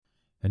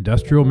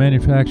Industrial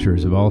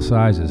manufacturers of all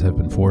sizes have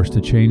been forced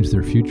to change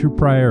their future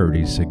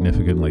priorities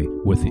significantly.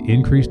 With the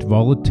increased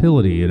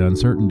volatility and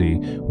uncertainty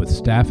with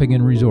staffing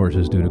and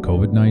resources due to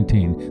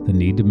COVID-19, the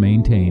need to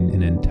maintain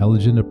an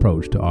intelligent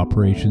approach to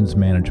operations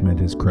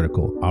management is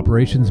critical.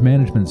 Operations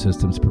management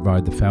systems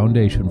provide the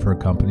foundation for a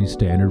company's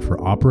standard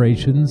for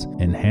operations,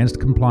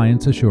 enhanced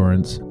compliance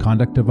assurance,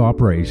 conduct of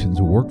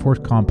operations, workforce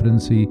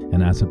competency,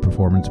 and asset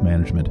performance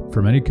management.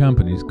 For many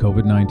companies,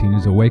 COVID-19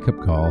 is a wake-up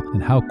call,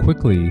 and how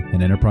quickly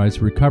an enterprise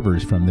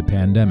recovers from the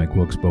pandemic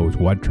will expose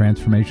what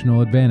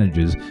transformational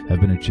advantages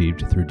have been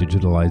achieved through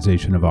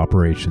digitalization of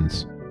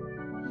operations.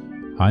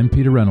 I'm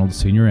Peter Reynolds,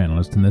 Senior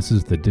Analyst, and this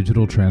is the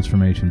Digital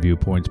Transformation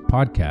Viewpoints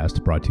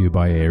podcast brought to you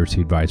by ARC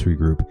Advisory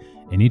Group.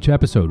 In each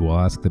episode, we'll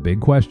ask the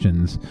big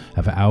questions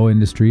of how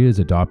industry is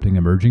adopting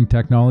emerging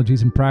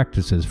technologies and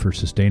practices for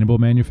sustainable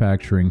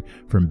manufacturing,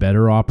 from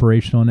better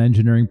operational and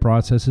engineering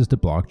processes to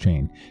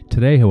blockchain.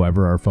 Today,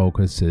 however, our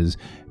focus is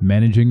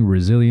managing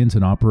resilience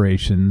in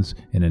operations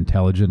and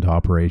intelligent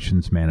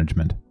operations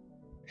management.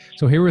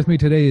 So here with me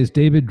today is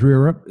David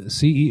Dreerup,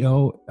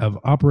 CEO of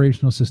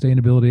Operational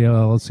Sustainability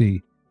LLC.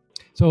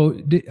 So,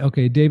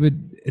 okay,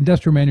 David,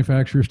 industrial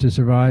manufacturers to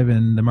survive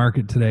in the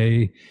market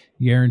today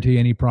guarantee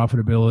any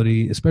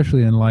profitability,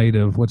 especially in light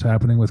of what's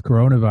happening with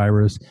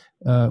coronavirus.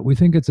 We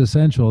think it's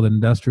essential that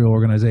industrial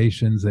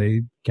organizations,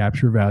 they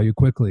capture value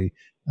quickly.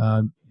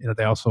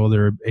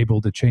 They're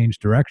able to change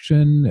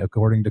direction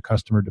according to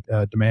customer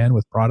demand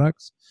with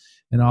products.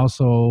 And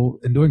also,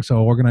 in doing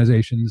so,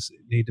 organizations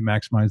need to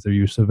maximize their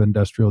use of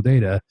industrial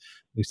data. At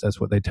least that's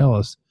what they tell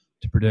us,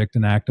 to predict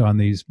and act on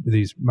these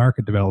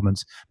market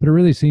developments. But it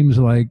really seems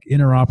like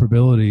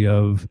interoperability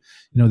of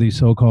these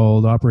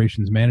so-called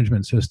operations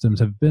management systems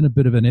have been a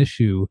bit of an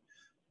issue,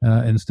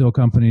 and still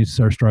companies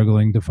are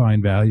struggling to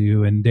find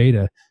value in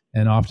data.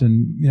 And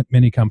often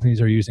many companies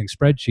are using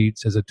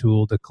spreadsheets as a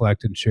tool to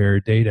collect and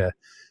share data.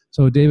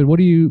 So David, what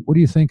do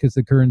you think is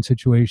the current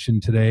situation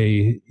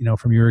today,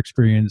 from your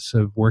experience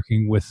of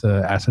working with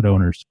asset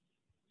owners?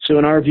 So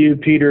in our view,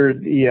 Peter,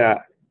 the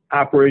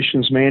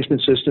operations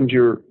management systems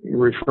you're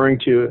referring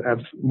to have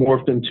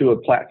morphed into a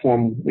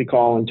platform we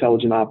call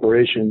intelligent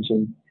operations.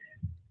 And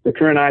the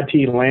current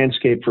IT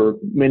landscape for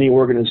many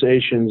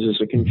organizations is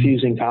a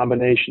confusing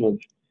combination of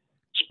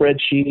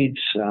spreadsheets,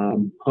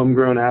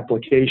 homegrown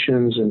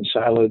applications, and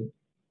siloed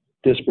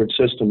disparate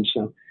systems.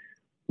 So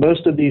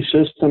most of these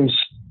systems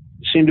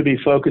seem to be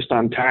focused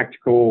on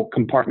tactical,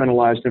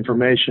 compartmentalized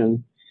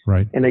information,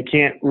 right? And they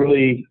can't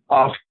really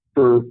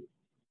offer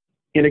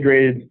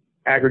integrated,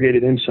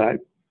 aggregated insight.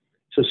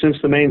 So since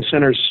the main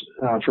centers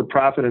for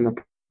profit in the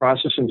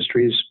process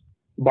industries,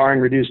 barring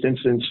reduced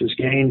incidences,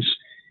 gains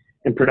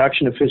in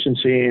production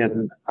efficiency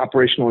and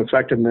operational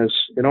effectiveness,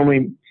 it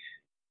only,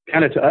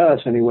 kind of to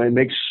us anyway,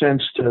 makes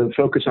sense to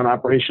focus on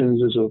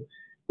operations as a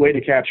way to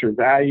capture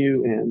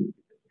value and,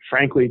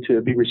 frankly, to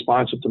be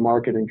responsive to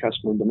market and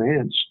customer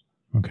demands.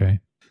 Okay.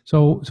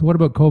 So what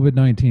about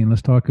COVID-19?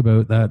 Let's talk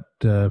about that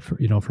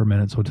for a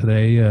minute. So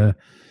today,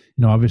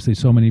 obviously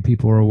so many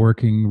people are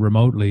working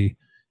remotely.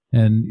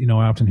 And,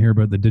 I often hear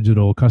about the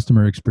digital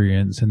customer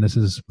experience, and this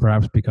is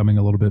perhaps becoming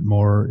a little bit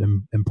more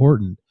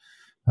important.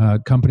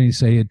 Companies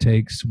say it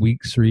takes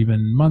weeks or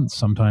even months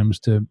sometimes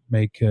to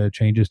make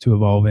changes to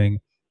evolving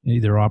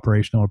either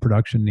operational or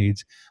production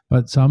needs.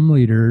 But some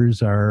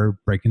leaders are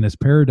breaking this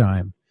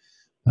paradigm.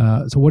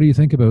 So what do you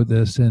think about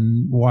this,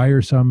 and why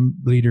are some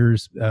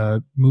leaders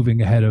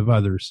moving ahead of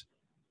others?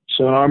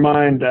 So in our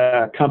mind,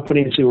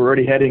 companies who are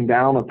already heading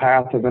down a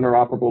path of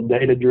interoperable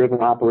data-driven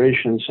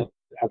operations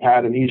have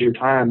had an easier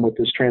time with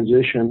this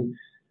transition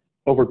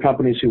over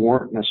companies who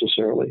weren't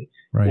necessarily.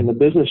 Right. And the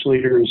business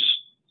leaders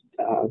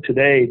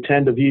today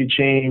tend to view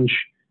change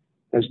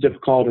as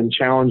difficult and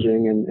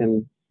challenging,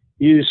 and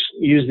use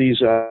these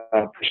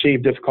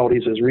perceived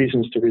difficulties as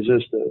reasons to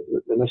resist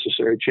the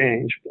necessary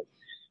change. But,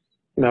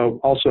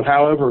 also,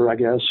 however, I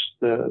guess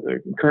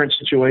the current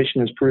situation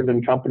has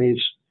proven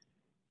companies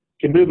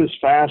can move as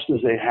fast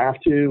as they have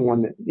to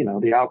when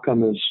the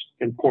outcome is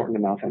important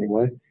enough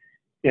anyway.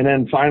 And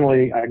then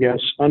finally, I guess,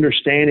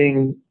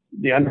 understanding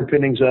the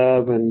underpinnings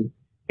of and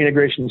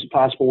integrations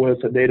possible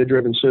with a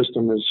data-driven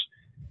system is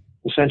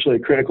essentially a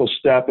critical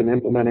step in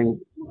implementing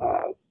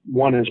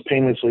one as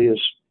painlessly as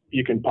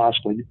you can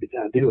possibly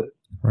do it.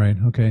 Right.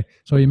 Okay.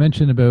 So you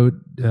mentioned about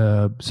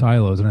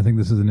silos, and I think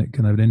this is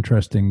kind of an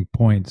interesting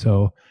point.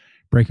 So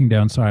breaking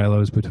down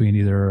silos between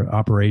either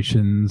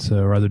operations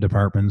or other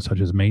departments such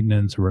as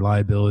maintenance or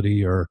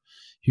reliability or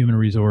human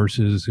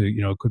resources,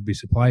 could be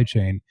supply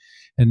chain.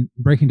 And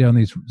breaking down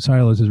these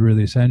silos is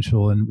really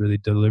essential in really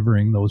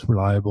delivering those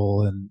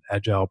reliable and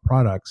agile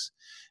products.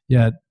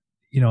 Yet,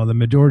 the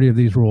majority of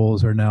these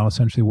roles are now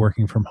essentially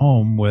working from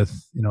home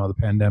with, the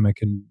pandemic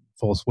in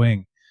full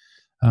swing.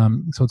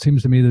 So it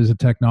seems to me there's a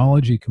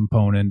technology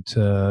component,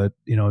 to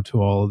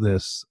all of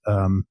this,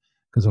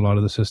 because a lot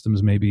of the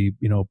systems may be,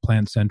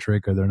 plant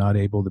centric, or they're not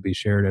able to be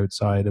shared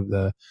outside of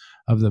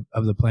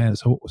the plant.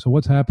 So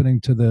what's happening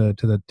to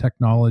the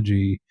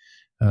technology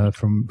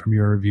from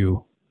your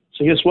view?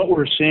 So I guess what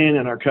we're seeing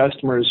in our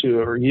customers who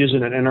are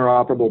using an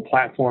interoperable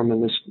platform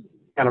in this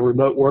kind of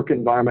remote work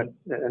environment,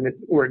 and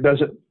where it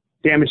doesn't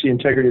damage the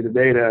integrity of the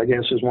data, I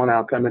guess, is one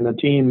outcome, and the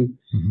team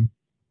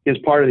is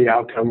part of the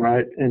outcome,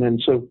 right? And then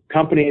so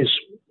companies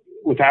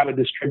without a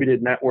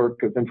distributed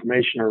network of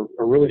information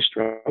are really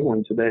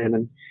struggling today. And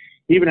then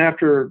even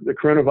after the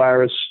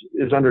coronavirus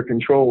is under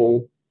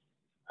control,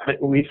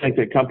 we think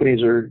that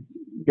companies are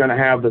going to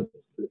have to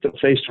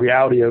face the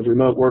reality of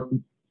remote work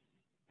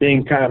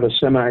being kind of a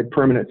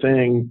semi-permanent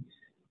thing,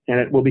 and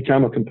it will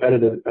become a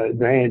competitive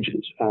advantage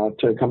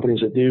to companies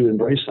that do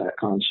embrace that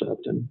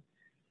concept. And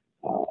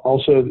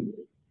also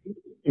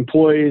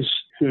employees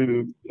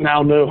who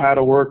now know how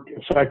to work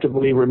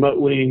effectively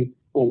remotely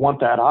will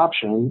want that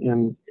option,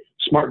 and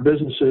smart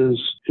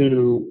businesses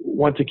who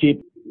want to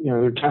keep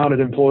their talented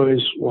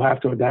employees will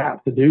have to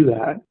adapt to do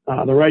that.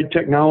 The right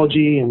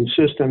technology and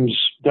systems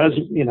does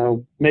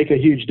make a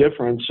huge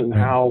difference in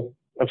how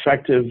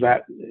effective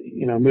that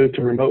move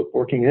to remote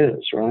working is,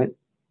 right?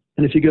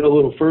 And if you get a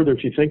little further,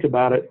 if you think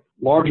about it,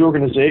 large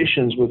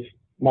organizations with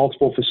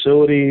multiple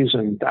facilities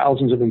and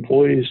thousands of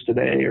employees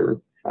today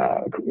are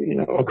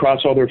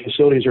across all their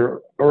facilities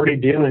are already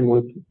dealing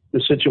with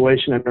the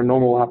situation in their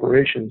normal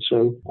operations.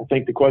 So I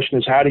think the question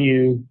is, how do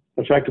you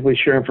effectively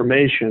share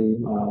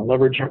information,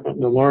 leverage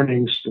the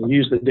learnings, and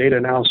use the data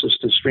analysis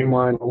to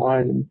streamline,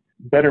 align, and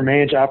better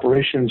manage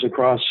operations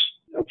across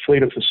a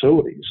fleet of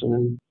facilities?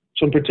 And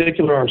so in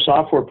particular, our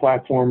software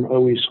platform,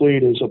 OE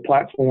Suite, is a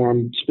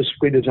platform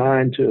specifically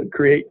designed to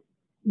create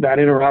that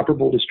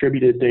interoperable,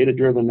 distributed,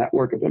 data-driven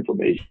network of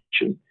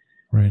information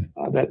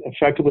that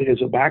effectively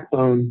is a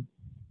backbone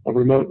of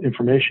remote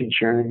information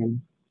sharing.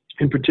 And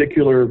in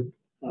particular,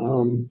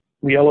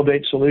 we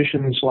elevate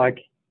solutions like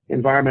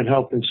environment,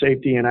 health and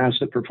safety, and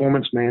asset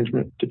performance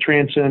management to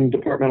transcend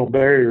departmental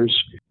barriers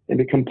and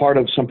become part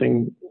of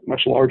something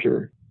much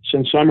larger. So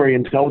in summary,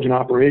 intelligent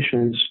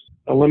operations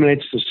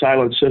eliminates the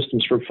siloed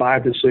systems for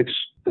 5 to 6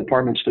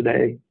 departments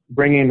today,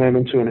 bringing them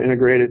into an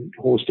integrated,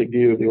 holistic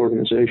view of the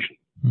organization.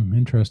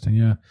 Interesting,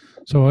 yeah.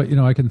 So,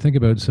 I can think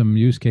about some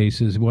use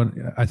cases.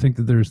 One, I think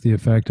that there's the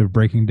effect of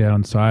breaking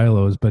down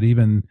silos, but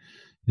even,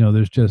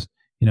 there's just,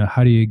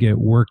 how do you get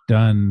work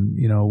done,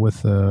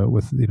 with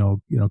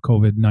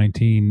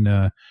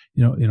COVID-19,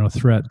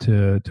 threat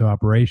to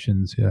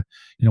operations.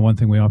 One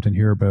thing we often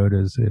hear about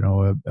is,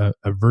 a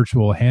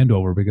virtual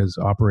handover, because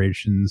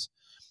operations,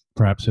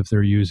 perhaps if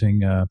they're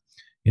using, a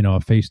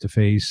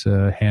face-to-face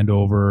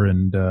handover,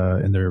 and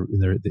they're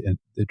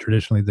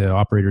traditionally the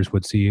operators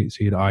would see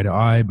it eye to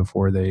eye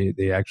before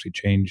they actually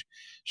change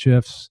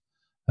shifts.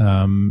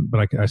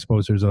 But I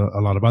suppose there's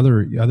a lot of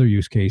other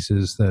use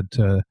cases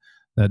that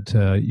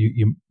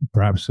you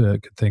perhaps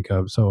could think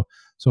of. So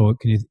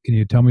can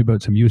you tell me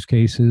about some use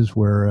cases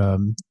where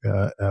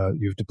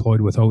you've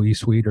deployed with OE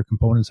Suite or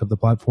components of the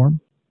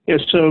platform? Yeah,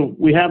 so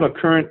we have a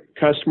current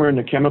customer in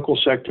the chemical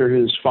sector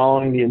who's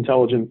following the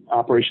intelligent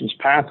operations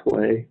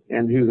pathway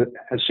and who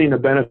has seen the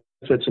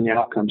benefits and the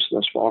outcomes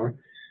thus far.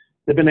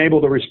 They've been able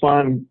to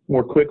respond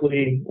more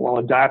quickly while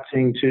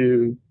adapting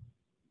to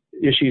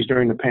issues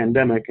during the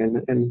pandemic.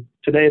 And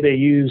today they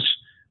use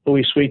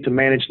OE Suite to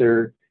manage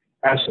their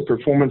asset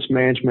performance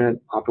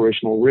management,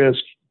 operational risk,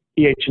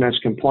 EH&S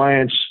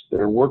compliance,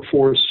 their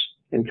workforce,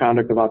 and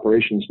conduct of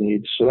operations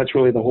needs. So that's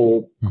really the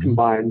whole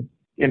combined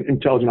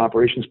intelligent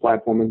operations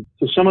platform. And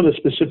so some of the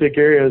specific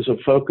areas of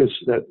focus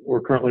that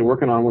we're currently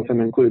working on with them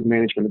include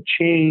management of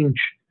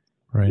change,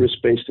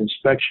 risk-based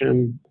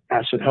inspection,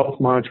 asset health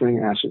monitoring,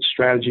 asset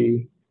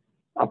strategy,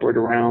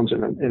 operator rounds,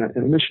 and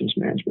emissions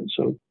management.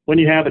 So when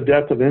you have a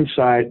depth of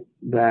insight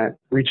that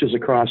reaches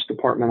across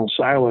departmental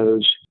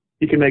silos,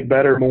 you can make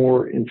better,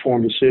 more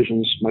informed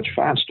decisions much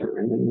faster.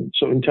 And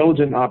so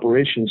intelligent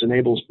operations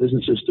enables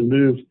businesses to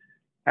move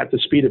at the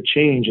speed of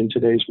change in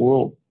today's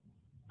world.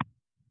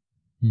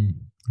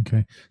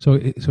 Okay. So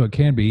it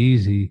can be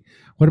easy.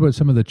 What about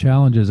some of the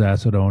challenges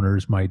asset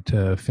owners might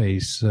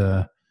face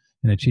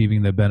in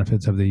achieving the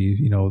benefits of the,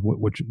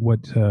 what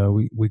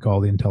we call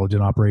the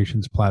intelligent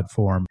operations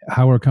platform?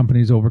 How are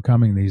companies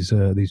overcoming these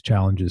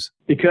challenges?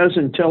 Because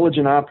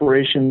intelligent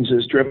operations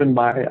is driven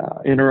by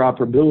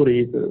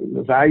interoperability,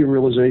 the value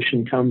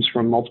realization comes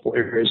from multiple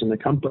areas in the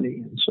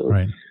company. And so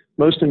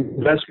most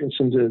investments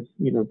into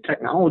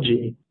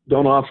technology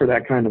don't offer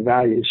that kind of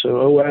value.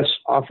 So OS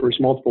offers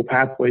multiple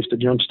pathways to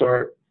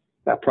jumpstart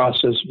that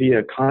process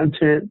via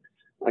content,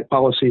 like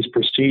policies,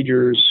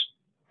 procedures,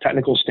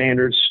 technical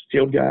standards,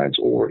 field guides,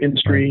 or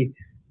industry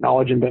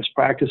knowledge and best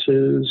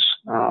practices,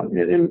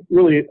 and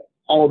really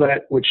all of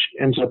that, which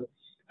ends up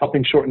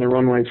helping shorten the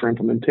runway for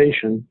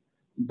implementation.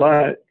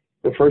 But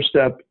the first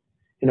step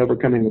in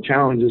overcoming the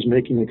challenge is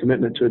making the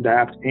commitment to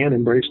adapt and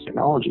embrace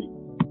technology.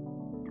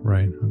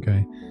 Right.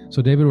 Okay.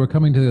 So, David, we're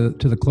coming to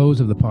the close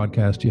of the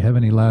podcast. Do you have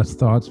any last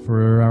thoughts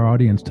for our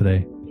audience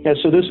today? Yeah,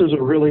 so this is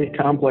a really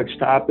complex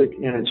topic,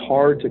 and it's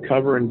hard to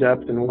cover in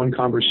depth in one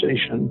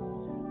conversation.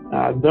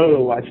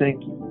 Though I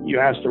think you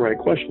asked the right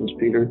questions,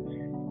 Peter.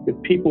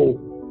 If people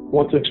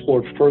want to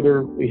explore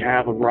further, we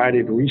have a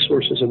variety of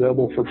resources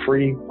available for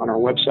free on our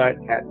website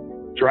at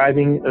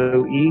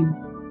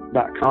drivingoe.com.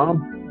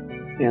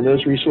 and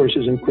those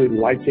resources include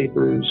white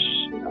papers,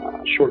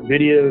 short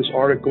videos,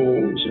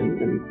 articles,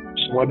 and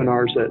some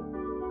webinars that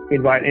we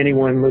invite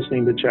anyone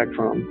listening to check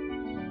from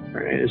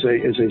as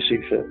they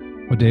see fit.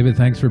 Well, David,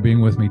 thanks for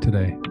being with me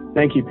today.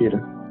 Thank you,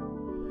 Peter.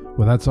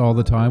 Well, that's all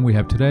the time we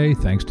have today.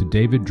 Thanks to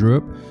David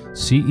Drupp,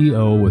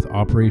 CEO with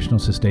Operational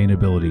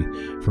Sustainability.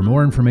 For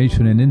more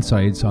information and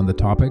insights on the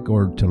topic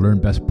or to learn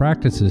best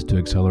practices to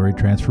accelerate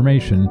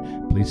transformation,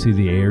 please see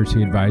the ARC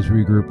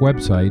Advisory Group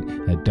website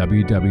at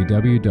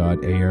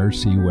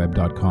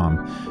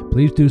www.arcweb.com.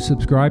 Please do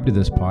subscribe to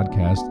this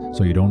podcast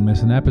so you don't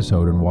miss an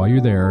episode, and while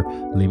you're there,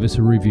 leave us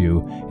a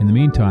review. In the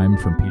meantime,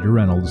 from Peter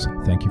Reynolds,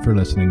 thank you for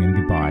listening and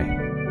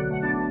goodbye.